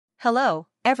Hello,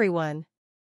 everyone.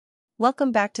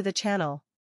 Welcome back to the channel.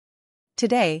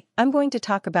 Today, I'm going to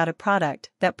talk about a product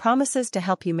that promises to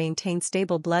help you maintain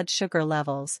stable blood sugar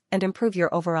levels and improve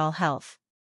your overall health.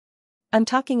 I'm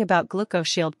talking about Gluco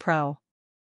Shield Pro.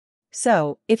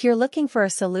 So, if you're looking for a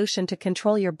solution to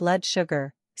control your blood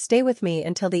sugar, stay with me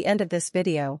until the end of this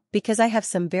video because I have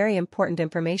some very important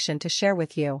information to share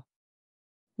with you.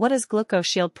 What is Gluco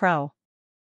Shield Pro?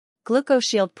 Gluco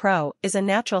Shield Pro is a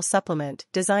natural supplement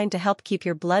designed to help keep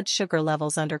your blood sugar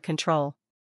levels under control.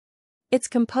 It's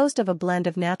composed of a blend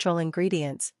of natural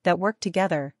ingredients that work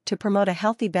together to promote a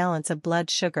healthy balance of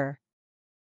blood sugar.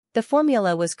 The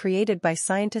formula was created by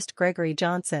scientist Gregory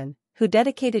Johnson, who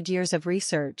dedicated years of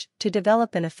research to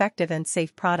develop an effective and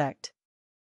safe product.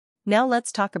 Now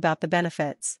let's talk about the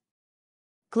benefits.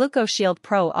 Gluco Shield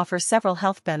Pro offers several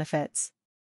health benefits.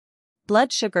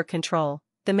 Blood sugar control.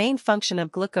 The main function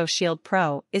of Gluco Shield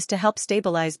Pro is to help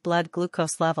stabilize blood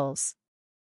glucose levels.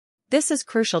 This is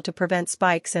crucial to prevent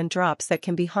spikes and drops that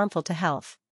can be harmful to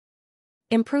health.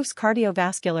 Improves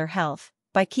cardiovascular health.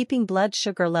 By keeping blood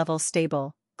sugar levels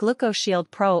stable, Gluco Shield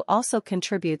Pro also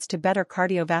contributes to better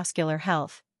cardiovascular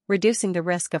health, reducing the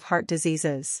risk of heart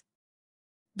diseases.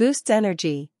 Boosts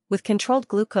energy. With controlled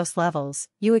glucose levels,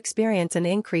 you experience an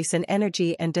increase in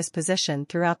energy and disposition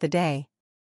throughout the day.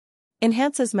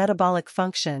 Enhances metabolic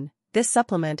function. This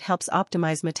supplement helps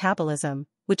optimize metabolism,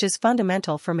 which is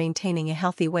fundamental for maintaining a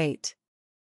healthy weight.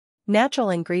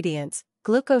 Natural ingredients.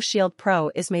 Gluco Shield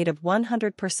Pro is made of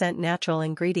 100% natural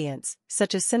ingredients,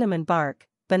 such as cinnamon bark,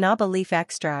 banaba leaf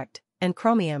extract, and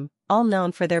chromium, all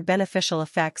known for their beneficial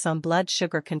effects on blood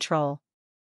sugar control.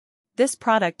 This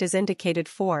product is indicated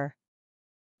for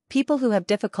people who have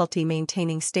difficulty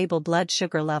maintaining stable blood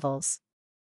sugar levels.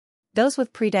 Those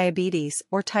with prediabetes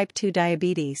or type 2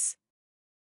 diabetes.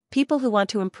 People who want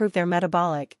to improve their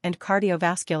metabolic and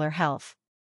cardiovascular health.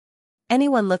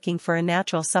 Anyone looking for a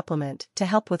natural supplement to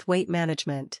help with weight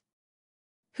management.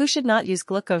 Who should not use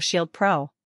Gluco Shield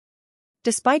Pro?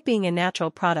 Despite being a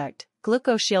natural product,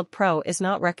 Gluco Shield Pro is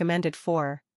not recommended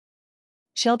for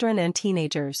children and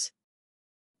teenagers,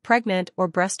 pregnant or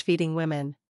breastfeeding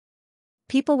women,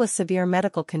 people with severe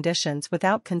medical conditions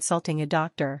without consulting a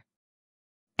doctor,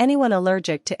 anyone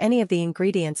allergic to any of the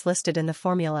ingredients listed in the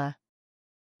formula.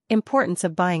 Importance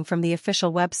of buying from the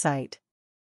official website.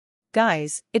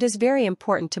 Guys, it is very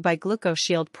important to buy Gluco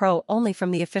Shield Pro only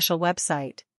from the official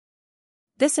website.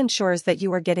 This ensures that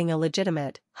you are getting a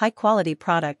legitimate, high-quality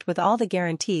product with all the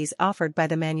guarantees offered by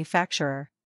the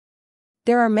manufacturer.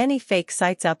 There are many fake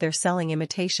sites out there selling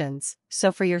imitations,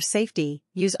 so for your safety,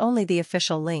 use only the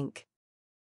official link.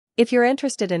 If you're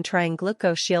interested in trying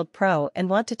Gluco Shield Pro and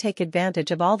want to take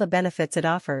advantage of all the benefits it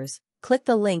offers, click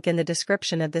the link in the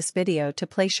description of this video to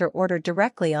place your order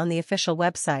directly on the official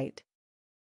website.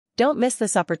 Don't miss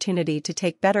this opportunity to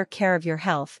take better care of your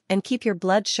health and keep your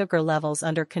blood sugar levels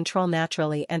under control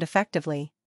naturally and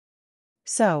effectively.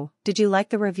 So, did you like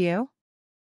the review?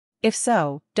 If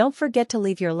so, don't forget to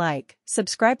leave your like,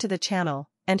 subscribe to the channel,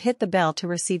 and hit the bell to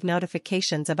receive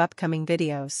notifications of upcoming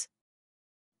videos.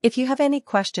 If you have any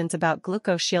questions about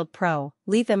Gluco Shield Pro,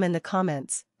 leave them in the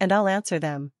comments, and I'll answer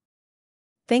them.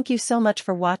 Thank you so much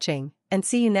for watching, and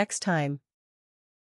see you next time.